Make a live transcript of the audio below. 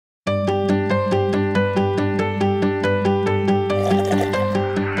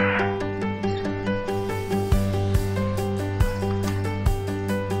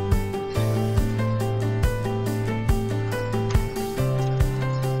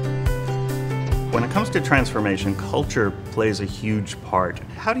When it comes to transformation, culture plays a huge part.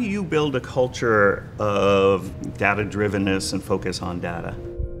 How do you build a culture of data-drivenness and focus on data?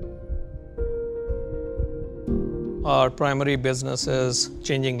 Our primary business is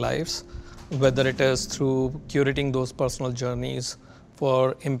changing lives, whether it is through curating those personal journeys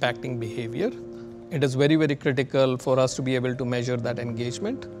for impacting behavior. It is very, very critical for us to be able to measure that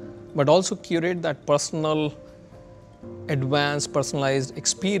engagement, but also curate that personal, advanced, personalized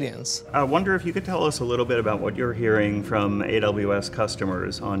experience. I wonder if you could tell us a little bit about what you're hearing from AWS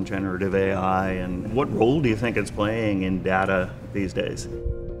customers on generative AI, and what role do you think it's playing in data these days?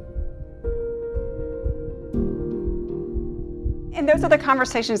 And those are the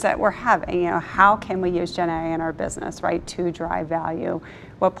conversations that we're having. How can we use Gen AI in our business, right, to drive value?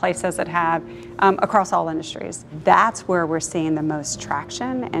 What place does it have across all industries? That's where we're seeing the most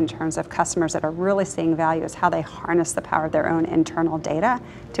traction in terms of customers that are really seeing value, is how they harness the power of their own internal data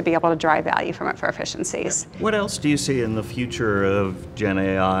to be able to drive value from it for efficiencies. What else do you see in the future of Gen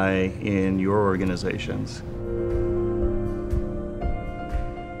AI in your organizations?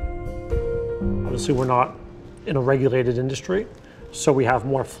 Obviously, we're not in a regulated industry, so we have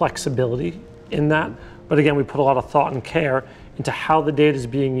more flexibility in that. But again, we put a lot of thought and care into how the data is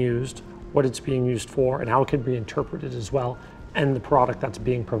being used, what it's being used for, and how it can be interpreted as well, and the product that's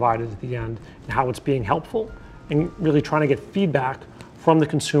being provided at the end, and how it's being helpful, and really trying to get feedback from the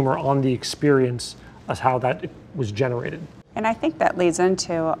consumer on the experience as how that was generated. And I think that leads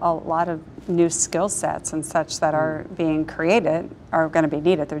into a lot of new skill sets and such that are being created, are going to be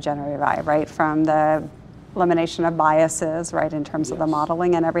needed through generative AI, right? From the elimination of biases, right, in terms of the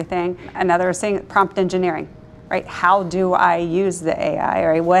modeling and everything. Another thing, prompt engineering, right? How do I use the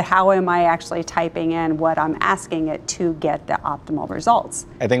AI, right? How am I actually typing in what I'm asking it to get the optimal results?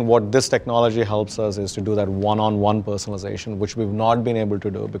 I think what this technology helps us is to do that one-on-one personalization, which we've not been able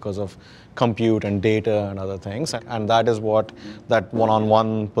to do because of compute and data and other things. And that is what that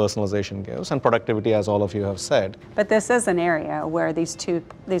one-on-one personalization gives, and productivity, as all of you have said. But this is an area where these two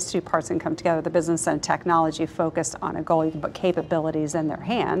parts can come together, the business and technology focused on a goal, but capabilities in their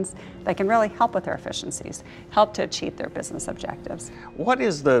hands that can really help with their efficiencies, help to achieve their business objectives. What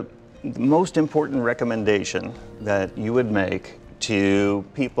is the most important recommendation that you would make to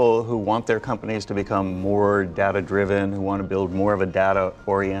people who want their companies to become more data-driven, who want to build more of a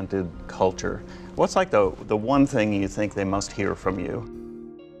data-oriented culture? What's like the one thing you think they must hear from you?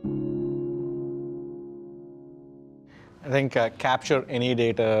 I think capture any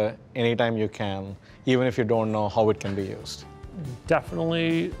data anytime you can, even if you don't know how it can be used.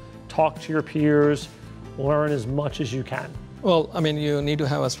 Definitely talk to your peers, learn as much as you can. Well, I mean, you need to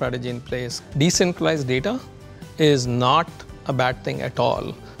have a strategy in place. Decentralized data is not a bad thing at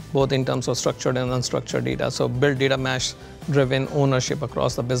all, both in terms of structured and unstructured data. So build data mesh-driven ownership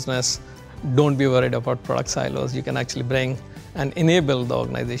across the business. Don't be worried about product silos. You can actually bring and enable the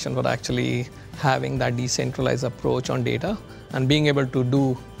organization for actually having that decentralized approach on data and being able to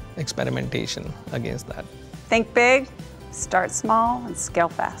do experimentation against that. Think big, start small, and scale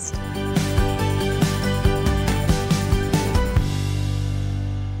fast.